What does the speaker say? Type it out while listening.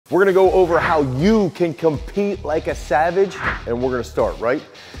We're gonna go over how you can compete like a savage, and we're gonna start right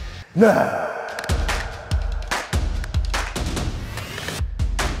now.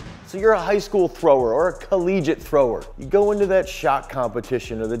 So you're a high school thrower or a collegiate thrower. You go into that shot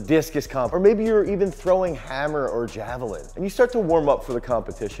competition or the discus comp, or maybe you're even throwing hammer or javelin, and you start to warm up for the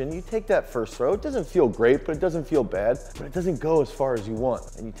competition. You take that first throw. It doesn't feel great, but it doesn't feel bad, but it doesn't go as far as you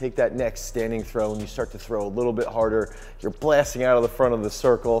want. And you take that next standing throw and you start to throw a little bit harder. You're blasting out of the front of the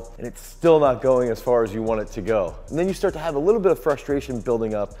circle and it's still not going as far as you want it to go. And then you start to have a little bit of frustration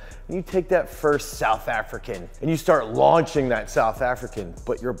building up, and you take that first South African and you start launching that South African,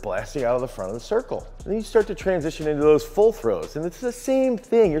 but you're blasting out of the front of the circle. And then you start to transition into those full throws, and it's the same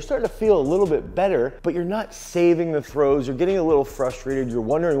thing. You're starting to feel a little bit better, but you're not saving the throws. You're getting a little frustrated. You're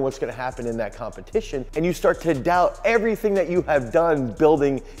wondering what's going to happen in that competition, and you start to doubt everything that you have done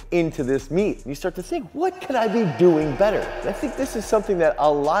building into this meet. And you start to think, what could I be doing better? And I think this is something that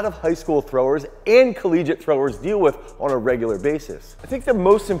a lot of high school throwers and collegiate throwers deal with on a regular basis. I think the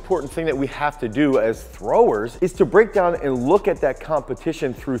most important thing that we have to do as throwers is to break down and look at that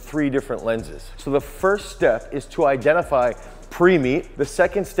competition through three different lenses. So the first step is to identify pre-meet. The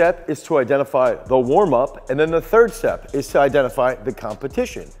second step is to identify the warm-up. And then the third step is to identify the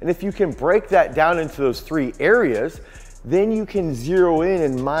competition. And if you can break that down into those three areas, then you can zero in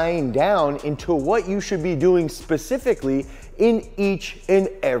and mine down into what you should be doing specifically in each and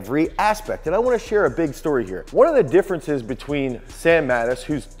every aspect. And I want to share a big story here. One of the differences between Sam Mattis,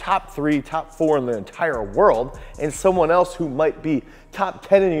 who's top 3, top 4 in the entire world, and someone else who might be top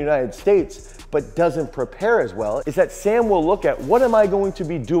 10 in the United States, but doesn't prepare as well, is that Sam will look at, what am I going to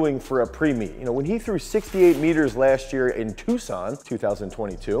be doing for a pre-meet? You know, when he threw 68 meters last year in Tucson,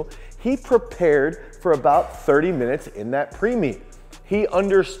 2022, he prepared for about 30 minutes in that pre-meet. He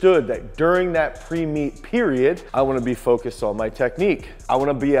understood that during that pre-meet period, I want to be focused on my technique. I want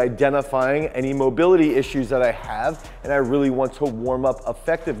to be identifying any mobility issues that I have, and I really want to warm up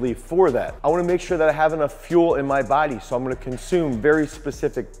effectively for that. I want to make sure that I have enough fuel in my body, so I'm going to consume very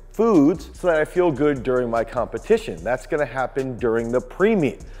specific foods so that I feel good during my competition. That's going to happen during the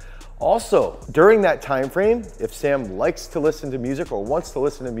pre-meet. Also, during that time frame, if Sam likes to listen to music or wants to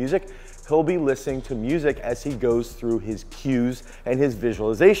listen to music, he'll be listening to music as he goes through his cues and his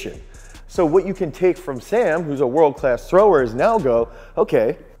visualization. So what you can take from Sam, who's a world-class thrower, is now go,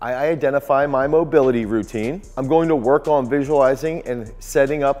 okay, I identify my mobility routine. I'm going to work on visualizing and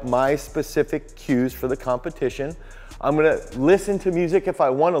setting up my specific cues for the competition. I'm gonna listen to music if I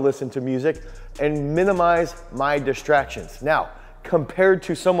wanna listen to music and minimize my distractions. Now, compared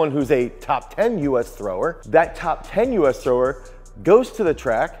to someone who's a top 10 US thrower, that top 10 US thrower goes to the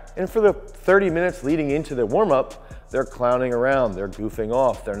track, and for the 30 minutes leading into the warm-up, they're clowning around, they're goofing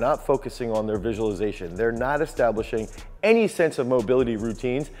off, they're not focusing on their visualization, they're not establishing any sense of mobility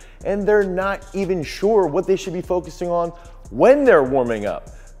routines, and they're not even sure what they should be focusing on when they're warming up.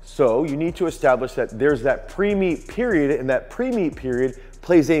 So you need to establish that there's that pre-meet period, and that pre-meet period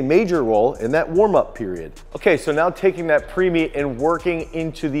plays a major role in that warm-up period. Okay, so now taking that pre-meet and working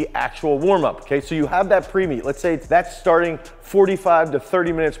into the actual warm-up. Okay, so you have that pre-meet. Let's say that's starting 45 to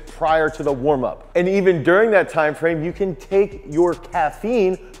 30 minutes prior to the warm-up. And even during that time frame, you can take your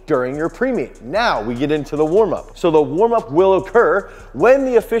caffeine during your pre-meet. Now we get into the warm-up. So the warm-up will occur when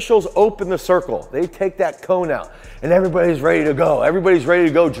the officials open the circle. They take that cone out and everybody's ready to go. Everybody's ready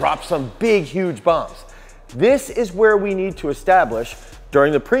to go drop some big, huge bombs. This is where we need to establish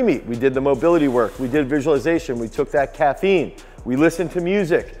during the pre-meet. We did the mobility work, we did visualization, we took that caffeine, we listened to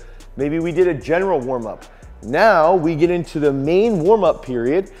music, maybe we did a general warm-up. Now we get into the main warm-up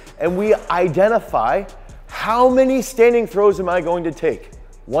period and we identify how many standing throws am I going to take?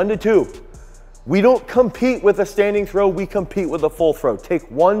 1 to 2. We don't compete with a standing throw, we compete with a full throw. Take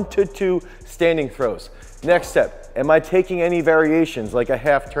 1 to 2 standing throws. Next step, am I taking any variations like a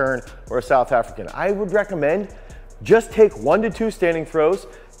half turn or a South African? I would recommend just take 1 to 2 standing throws,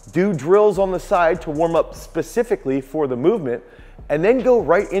 do drills on the side to warm up specifically for the movement, and then go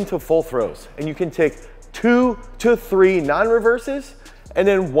right into full throws. And you can take 2 to 3 non-reverses and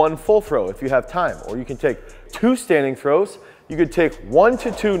then 1 full throw if you have time. Or you can take 2 standing throws, you could take 1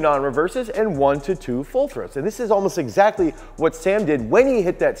 to 2 non-reverses and 1 to 2 full throws. And this is almost exactly what Sam did when he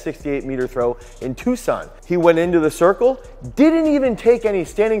hit that 68-meter throw in Tucson. He went into the circle, didn't even take any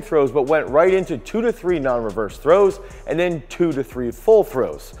standing throws, but went right into 2 to 3 non-reverse throws and then 2 to 3 full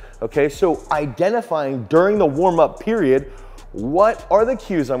throws. Okay, so identifying during the warm-up period, what are the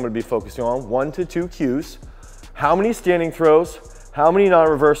cues I'm going to be focusing on? 1 to 2 cues. How many standing throws? How many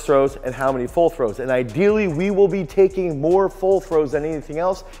non-reverse throws, and how many full throws. And ideally, we will be taking more full throws than anything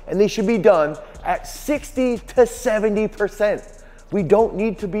else, and they should be done at 60 to 70%. We don't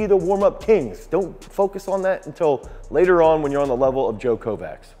need to be the warm-up kings. Don't focus on that until later on when you're on the level of Joe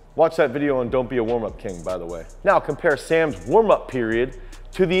Kovacs. Watch that video on Don't Be a Warm-Up King, by the way. Now compare Sam's warm-up period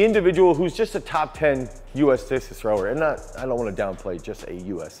to the individual who's just a top 10 US discus thrower. And I don't want to downplay just a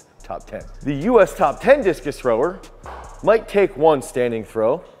US top 10. The US top 10 discus thrower might take 1 standing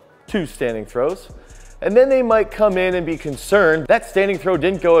throw, 2 standing throws, and then they might come in and be concerned that standing throw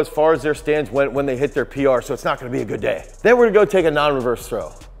didn't go as far as their stands went when they hit their PR, so it's not going to be a good day. Then we're going to go take a non-reverse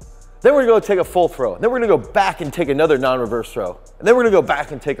throw. Then we're going to go take a full throw. Then we're going to go back and take another non-reverse throw. And then we're going to go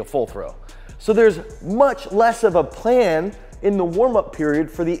back and take a full throw. So there's much less of a plan in the warm-up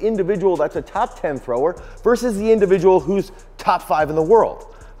period for the individual that's a top 10 thrower versus the individual who's top 5 in the world.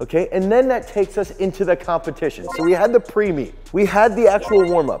 Okay, and then that takes us into the competition. So we had the pre-meet, we had the actual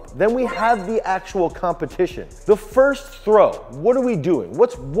warm-up, then we have the actual competition. The first throw, what are we doing?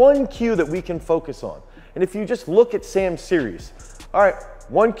 What's one cue that we can focus on? And if you just look at Sam's series, all right,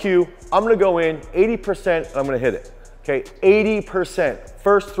 one cue, I'm gonna go in 80% and I'm gonna hit it. Okay, 80%,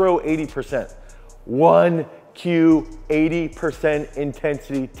 first throw 80%. One cue, 80%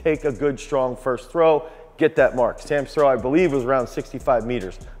 intensity, take a good strong first throw, get that mark. Sam's throw, I believe, was around 65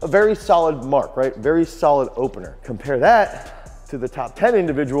 meters. A very solid mark, right? Very solid opener. Compare that to the top 10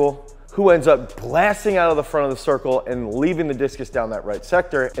 individual who ends up blasting out of the front of the circle and leaving the discus down that right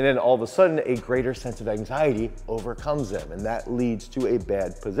sector, and then all of a sudden a greater sense of anxiety overcomes them, and that leads to a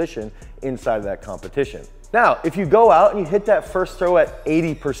bad position inside of that competition. Now, if you go out and you hit that first throw at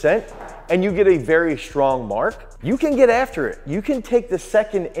 80% and you get a very strong mark, you can get after it. You can take the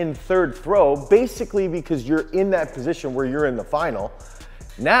second and third throw basically because you're in that position where you're in the final.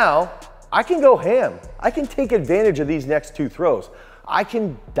 Now, I can go ham. I can take advantage of these next 2 throws. I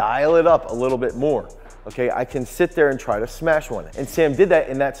can dial it up a little bit more. Okay, I can sit there and try to smash one. And Sam did that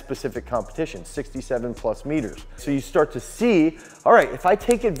in that specific competition, 67 plus meters. So you start to see, all right, if I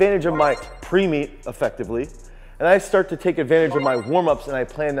take advantage of my pre-meet effectively, and I start to take advantage of my warm-ups and I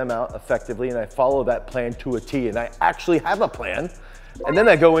plan them out effectively and I follow that plan to a T and I actually have a plan, and then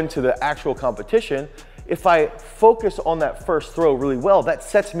I go into the actual competition, if I focus on that first throw really well, that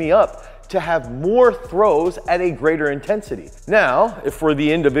sets me up to have more throws at a greater intensity. Now, if we're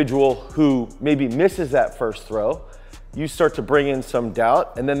the individual who maybe misses that first throw, you start to bring in some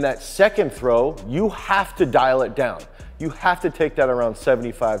doubt, and then that second throw, you have to dial it down. You have to take that around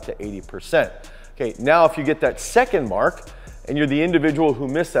 75 to 80%. Okay, now if you get that second mark, and you're the individual who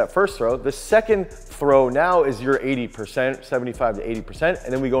missed that first throw, the second throw now is your 80%, 75 to 80%,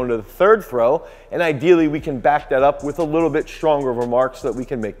 and then we go into the third throw, and ideally we can back that up with a little bit stronger of a mark so that we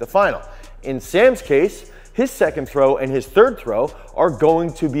can make the final. In Sam's case, his second throw and his third throw are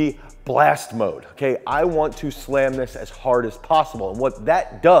going to be blast mode, okay? I want to slam this as hard as possible, and what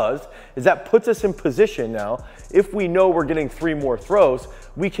that does is that puts us in position now. If we know we're getting 3 more throws,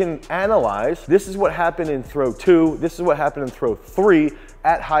 we can analyze, this is what happened in throw 2, this is what happened in throw 3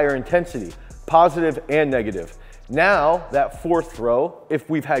 at higher intensity, positive and negative. Now, that fourth throw, if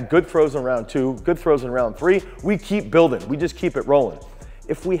we've had good throws in round 2, good throws in round 3, we keep building, we just keep it rolling.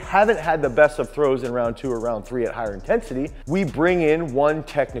 If we haven't had the best of throws in round 2 or round 3 at higher intensity, we bring in one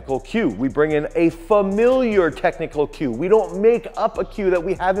technical cue. We bring in a familiar technical cue. We don't make up a cue that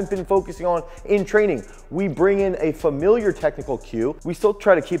we haven't been focusing on in training. We bring in a familiar technical cue. We still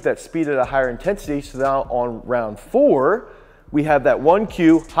try to keep that speed at a higher intensity, so now on round 4, we have that one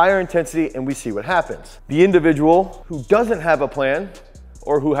cue, higher intensity, and we see what happens. The individual who doesn't have a plan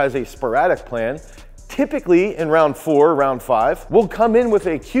or who has a sporadic plan, typically in round 4, round 5, will come in with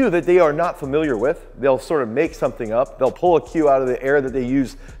a cue that they are not familiar with. They'll sort of make something up. They'll pull a cue out of the air that they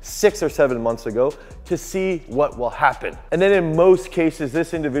used 6 or 7 months ago to see what will happen. And then in most cases,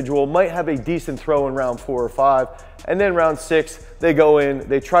 this individual might have a decent throw in round 4 or 5, and then round 6, they go in,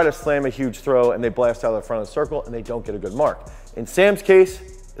 they try to slam a huge throw, and they blast out of the front of the circle, and they don't get a good mark. In Sam's case,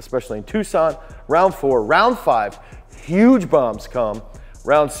 especially in Tucson, round 4, round 5, huge bombs come.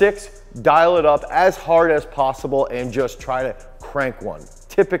 Round 6, dial it up as hard as possible and just try to crank one.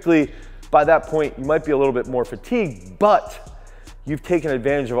 Typically, by that point, you might be a little bit more fatigued, but you've taken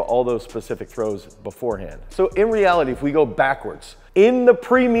advantage of all those specific throws beforehand. So in reality, if we go backwards, in the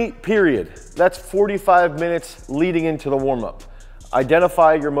pre-meet period, that's 45 minutes leading into the warm-up.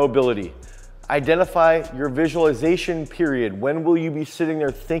 Identify your mobility. Identify your visualization period. When will you be sitting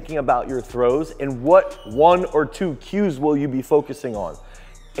there thinking about your throws, and what 1 or 2 cues will you be focusing on?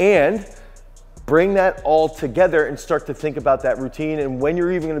 And bring that all together and start to think about that routine and when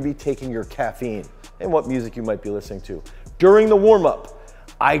you're even going to be taking your caffeine and what music you might be listening to. During the warm-up,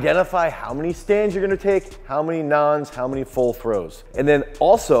 identify how many stands you're going to take, how many nons, how many full throws. And then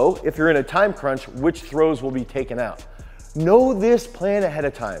also, if you're in a time crunch, which throws will be taken out. Know this plan ahead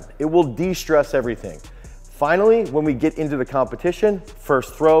of time. It will de-stress everything. Finally, when we get into the competition,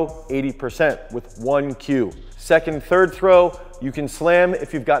 first throw, 80% with 1 cue. Second, third throw, you can slam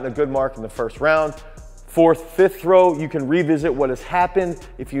if you've gotten a good mark in the first round. Fourth, fifth throw, you can revisit what has happened.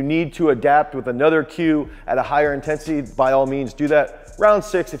 If you need to adapt with another cue at a higher intensity, by all means do that. Round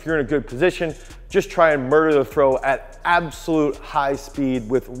 6, if you're in a good position, just try and murder the throw at absolute high speed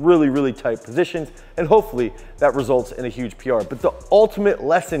with really, really tight positions, and hopefully that results in a huge PR. But the ultimate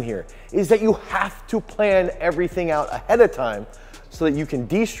lesson here is that you have to plan everything out ahead of time so that you can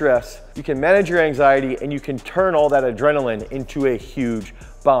de-stress, you can manage your anxiety, and you can turn all that adrenaline into a huge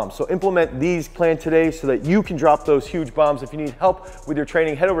bomb. So implement these plans today so that you can drop those huge bombs. If you need help with your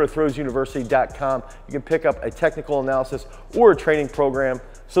training, head over to throwsuniversity.com. You can pick up a technical analysis or a training program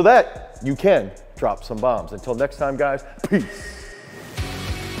so that you can drop some bombs. Until next time, guys, peace.